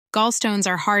Gallstones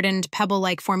are hardened,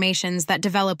 pebble-like formations that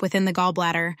develop within the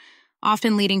gallbladder,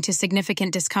 often leading to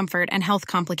significant discomfort and health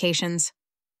complications.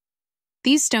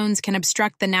 These stones can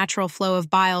obstruct the natural flow of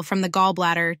bile from the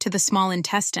gallbladder to the small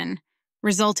intestine,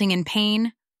 resulting in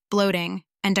pain, bloating,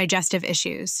 and digestive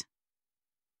issues.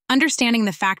 Understanding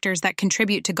the factors that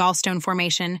contribute to gallstone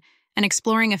formation and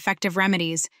exploring effective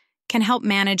remedies can help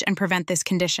manage and prevent this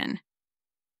condition.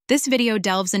 This video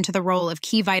delves into the role of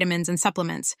key vitamins and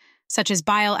supplements, such as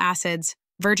bile acids,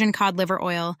 virgin cod liver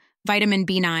oil, vitamin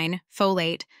B9,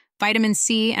 folate, vitamin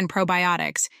C, and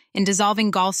probiotics, in dissolving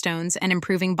gallstones and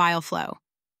improving bile flow.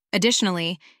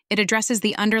 Additionally, it addresses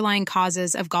the underlying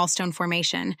causes of gallstone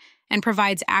formation and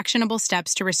provides actionable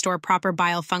steps to restore proper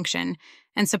bile function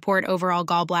and support overall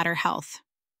gallbladder health.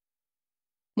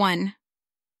 1.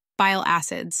 Bile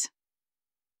acids.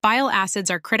 Bile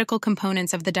acids are critical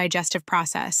components of the digestive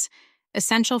process,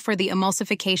 essential for the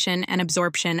emulsification and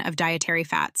absorption of dietary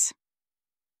fats.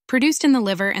 Produced in the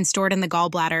liver and stored in the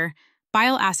gallbladder,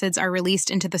 bile acids are released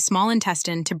into the small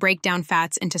intestine to break down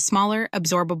fats into smaller,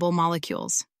 absorbable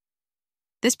molecules.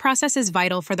 This process is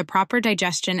vital for the proper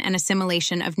digestion and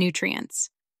assimilation of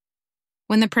nutrients.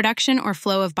 When the production or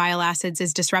flow of bile acids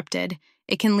is disrupted,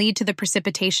 it can lead to the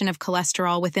precipitation of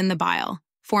cholesterol within the bile,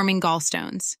 forming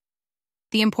gallstones.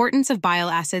 The importance of bile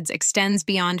acids extends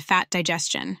beyond fat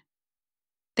digestion.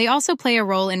 They also play a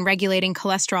role in regulating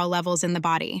cholesterol levels in the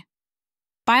body.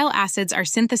 Bile acids are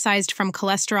synthesized from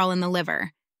cholesterol in the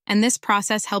liver, and this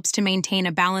process helps to maintain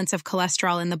a balance of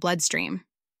cholesterol in the bloodstream.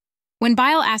 When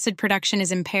bile acid production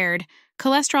is impaired,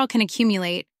 cholesterol can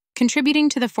accumulate, contributing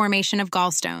to the formation of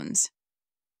gallstones.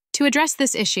 To address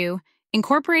this issue,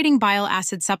 incorporating bile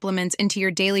acid supplements into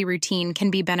your daily routine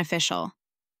can be beneficial.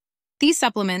 These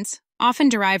supplements, often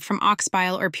derived from ox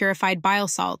bile or purified bile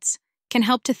salts, can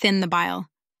help to thin the bile,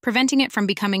 preventing it from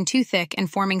becoming too thick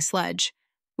and forming sludge,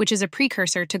 which is a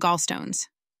precursor to gallstones.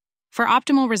 For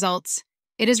optimal results,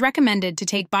 it is recommended to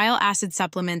take bile acid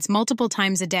supplements multiple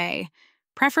times a day,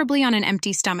 preferably on an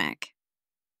empty stomach.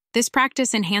 This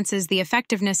practice enhances the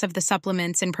effectiveness of the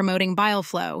supplements in promoting bile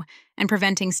flow and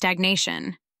preventing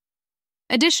stagnation.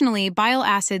 Additionally, bile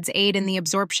acids aid in the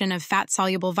absorption of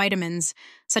fat-soluble vitamins,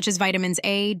 such as vitamins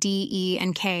A, D, E,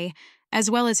 and K,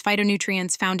 as well as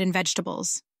phytonutrients found in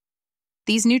vegetables.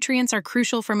 These nutrients are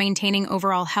crucial for maintaining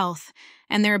overall health,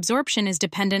 and their absorption is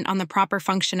dependent on the proper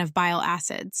function of bile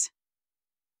acids.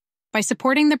 By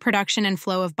supporting the production and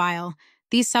flow of bile,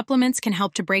 these supplements can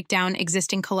help to break down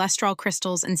existing cholesterol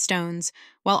crystals and stones,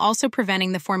 while also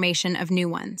preventing the formation of new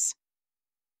ones.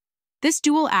 This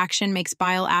dual action makes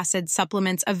bile acid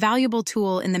supplements a valuable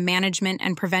tool in the management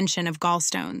and prevention of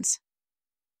gallstones.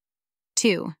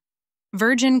 2.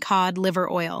 Virgin cod liver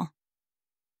oil.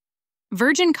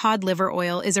 Virgin cod liver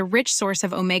oil is a rich source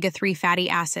of omega-3 fatty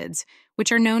acids,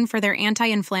 which are known for their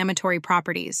anti-inflammatory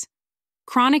properties.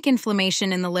 Chronic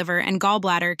inflammation in the liver and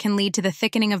gallbladder can lead to the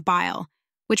thickening of bile,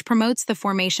 which promotes the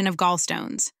formation of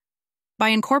gallstones. By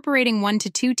incorporating 1 to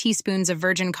 2 teaspoons of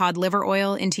virgin cod liver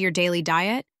oil into your daily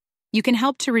diet, you can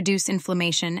help to reduce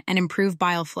inflammation and improve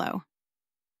bile flow.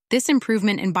 This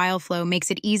improvement in bile flow makes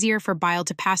it easier for bile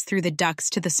to pass through the ducts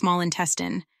to the small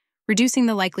intestine, reducing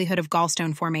the likelihood of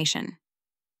gallstone formation.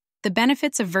 The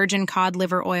benefits of virgin cod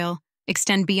liver oil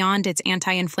extend beyond its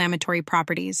anti-inflammatory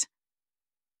properties.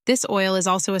 This oil is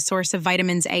also a source of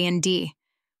vitamins A and D,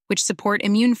 which support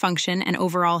immune function and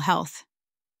overall health.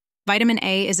 Vitamin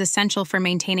A is essential for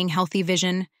maintaining healthy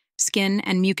vision, skin,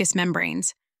 and mucous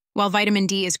membranes, while vitamin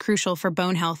D is crucial for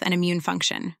bone health and immune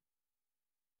function.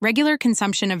 Regular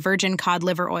consumption of virgin cod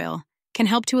liver oil can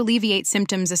help to alleviate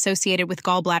symptoms associated with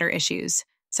gallbladder issues,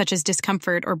 such as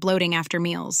discomfort or bloating after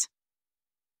meals.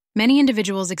 Many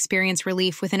individuals experience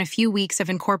relief within a few weeks of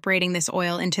incorporating this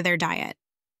oil into their diet.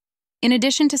 In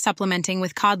addition to supplementing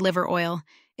with cod liver oil,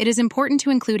 it is important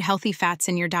to include healthy fats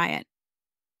in your diet.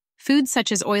 Foods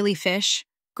such as oily fish,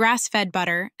 grass-fed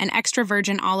butter, and extra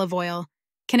virgin olive oil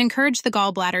can encourage the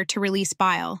gallbladder to release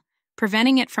bile,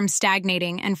 preventing it from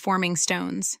stagnating and forming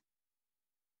stones.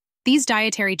 These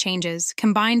dietary changes,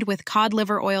 combined with cod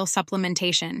liver oil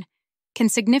supplementation, can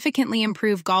significantly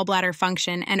improve gallbladder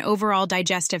function and overall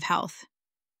digestive health.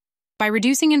 By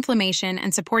reducing inflammation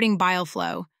and supporting bile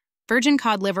flow, virgin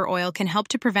cod liver oil can help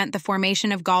to prevent the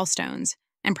formation of gallstones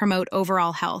and promote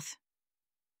overall health.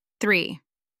 3.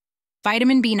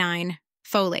 Vitamin B9,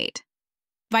 folate.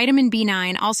 Vitamin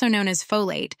B9, also known as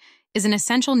folate, is an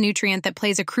essential nutrient that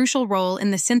plays a crucial role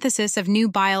in the synthesis of new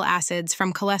bile acids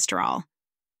from cholesterol.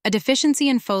 A deficiency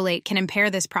in folate can impair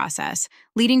this process,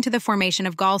 leading to the formation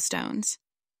of gallstones.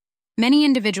 Many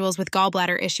individuals with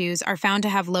gallbladder issues are found to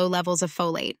have low levels of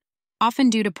folate, often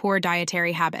due to poor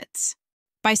dietary habits.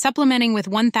 By supplementing with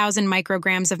 1,000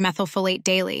 micrograms of methylfolate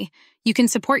daily, you can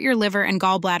support your liver and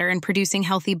gallbladder in producing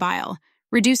healthy bile,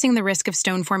 reducing the risk of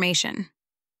stone formation.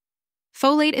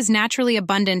 Folate is naturally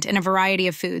abundant in a variety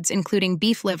of foods, including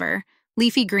beef liver,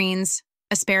 leafy greens,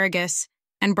 asparagus,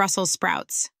 and Brussels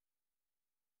sprouts.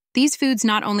 These foods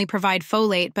not only provide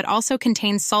folate but also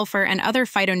contain sulfur and other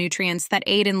phytonutrients that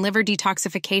aid in liver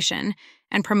detoxification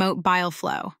and promote bile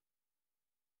flow.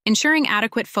 Ensuring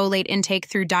adequate folate intake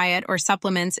through diet or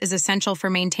supplements is essential for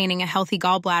maintaining a healthy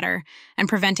gallbladder and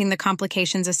preventing the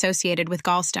complications associated with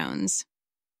gallstones.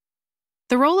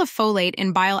 The role of folate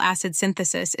in bile acid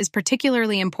synthesis is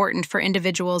particularly important for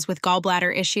individuals with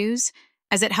gallbladder issues,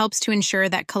 as it helps to ensure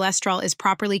that cholesterol is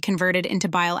properly converted into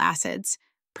bile acids,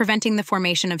 preventing the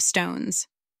formation of stones.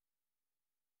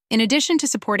 In addition to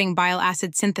supporting bile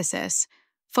acid synthesis,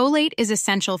 folate is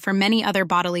essential for many other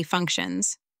bodily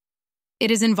functions. It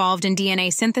is involved in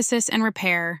DNA synthesis and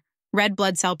repair, red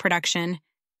blood cell production,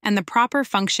 and the proper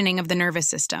functioning of the nervous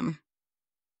system.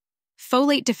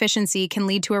 Folate deficiency can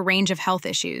lead to a range of health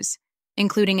issues,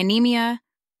 including anemia,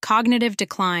 cognitive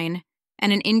decline,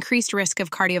 and an increased risk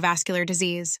of cardiovascular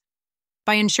disease.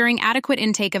 By ensuring adequate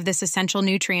intake of this essential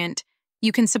nutrient,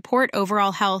 you can support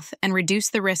overall health and reduce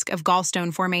the risk of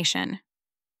gallstone formation.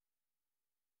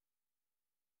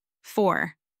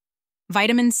 4.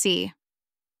 Vitamin C.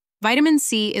 Vitamin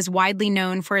C is widely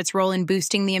known for its role in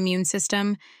boosting the immune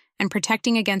system and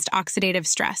protecting against oxidative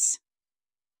stress.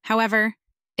 However,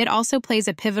 it also plays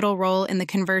a pivotal role in the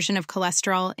conversion of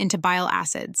cholesterol into bile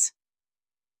acids.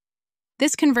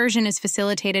 This conversion is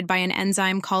facilitated by an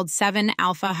enzyme called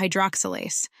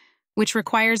 7-alpha-hydroxylase, which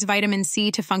requires vitamin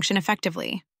C to function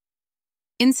effectively.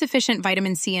 Insufficient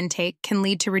vitamin C intake can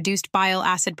lead to reduced bile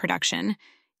acid production,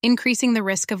 increasing the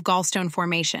risk of gallstone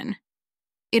formation.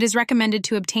 It is recommended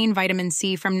to obtain vitamin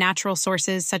C from natural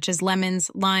sources such as lemons,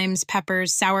 limes,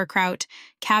 peppers, sauerkraut,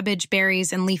 cabbage,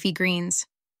 berries, and leafy greens.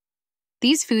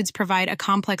 These foods provide a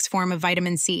complex form of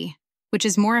vitamin C, which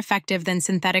is more effective than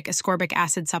synthetic ascorbic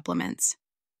acid supplements.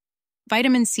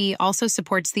 Vitamin C also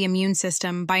supports the immune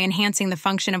system by enhancing the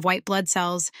function of white blood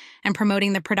cells and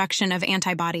promoting the production of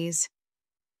antibodies.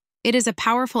 It is a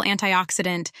powerful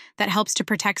antioxidant that helps to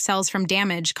protect cells from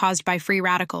damage caused by free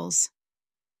radicals.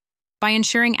 By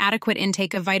ensuring adequate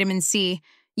intake of vitamin C,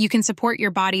 you can support your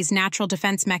body's natural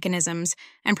defense mechanisms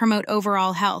and promote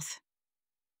overall health.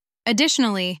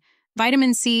 Additionally,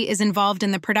 vitamin C is involved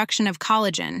in the production of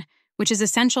collagen, which is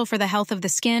essential for the health of the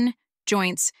skin,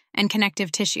 joints, and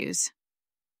connective tissues.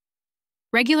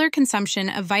 Regular consumption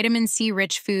of vitamin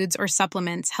C-rich foods or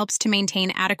supplements helps to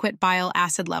maintain adequate bile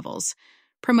acid levels,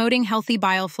 promoting healthy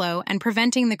bile flow and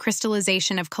preventing the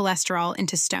crystallization of cholesterol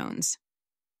into stones.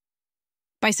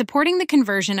 By supporting the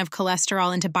conversion of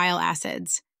cholesterol into bile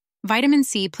acids, vitamin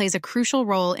C plays a crucial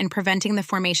role in preventing the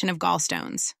formation of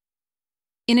gallstones.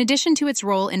 In addition to its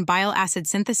role in bile acid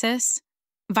synthesis,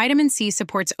 vitamin C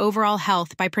supports overall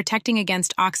health by protecting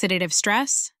against oxidative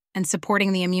stress and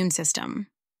supporting the immune system.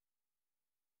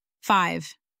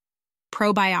 5.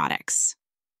 Probiotics.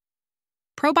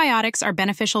 Probiotics are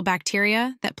beneficial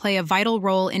bacteria that play a vital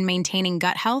role in maintaining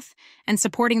gut health and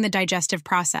supporting the digestive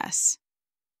process.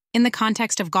 In the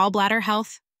context of gallbladder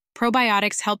health,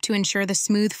 probiotics help to ensure the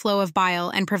smooth flow of bile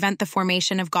and prevent the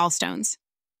formation of gallstones.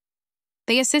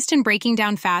 They assist in breaking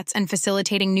down fats and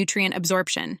facilitating nutrient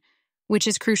absorption, which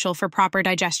is crucial for proper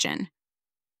digestion.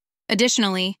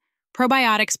 Additionally,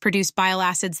 probiotics produce bile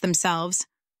acids themselves,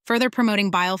 further promoting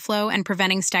bile flow and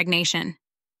preventing stagnation.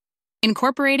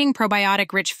 Incorporating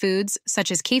probiotic-rich foods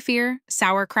such as kefir,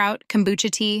 sauerkraut,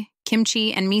 kombucha tea,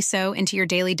 kimchi, and miso into your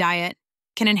daily diet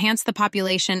can enhance the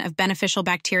population of beneficial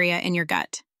bacteria in your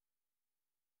gut.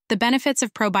 The benefits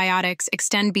of probiotics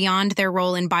extend beyond their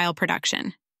role in bile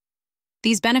production.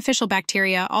 These beneficial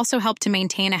bacteria also help to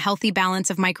maintain a healthy balance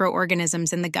of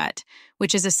microorganisms in the gut,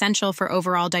 which is essential for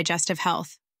overall digestive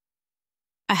health.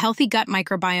 A healthy gut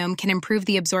microbiome can improve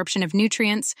the absorption of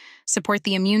nutrients, support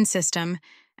the immune system,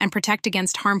 and protect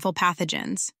against harmful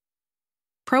pathogens.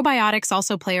 Probiotics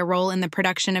also play a role in the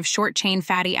production of short-chain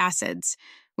fatty acids,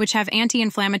 which have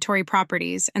anti-inflammatory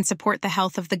properties and support the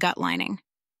health of the gut lining.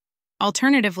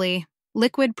 Alternatively,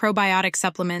 liquid probiotic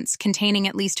supplements containing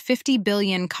at least 50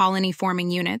 billion colony-forming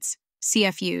units,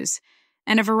 CFUs,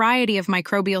 and a variety of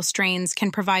microbial strains can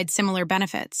provide similar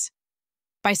benefits.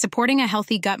 By supporting a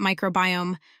healthy gut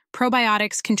microbiome,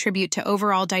 probiotics contribute to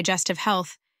overall digestive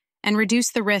health and reduce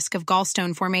the risk of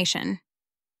gallstone formation.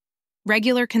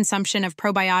 Regular consumption of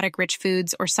probiotic-rich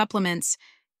foods or supplements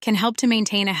can help to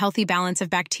maintain a healthy balance of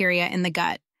bacteria in the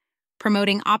gut,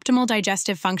 promoting optimal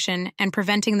digestive function and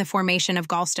preventing the formation of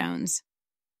gallstones.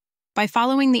 By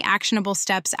following the actionable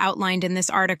steps outlined in this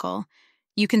article,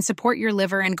 you can support your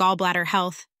liver and gallbladder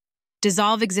health,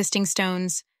 dissolve existing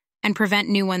stones, and prevent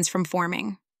new ones from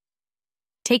forming.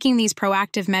 Taking these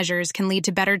proactive measures can lead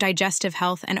to better digestive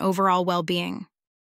health and overall well-being.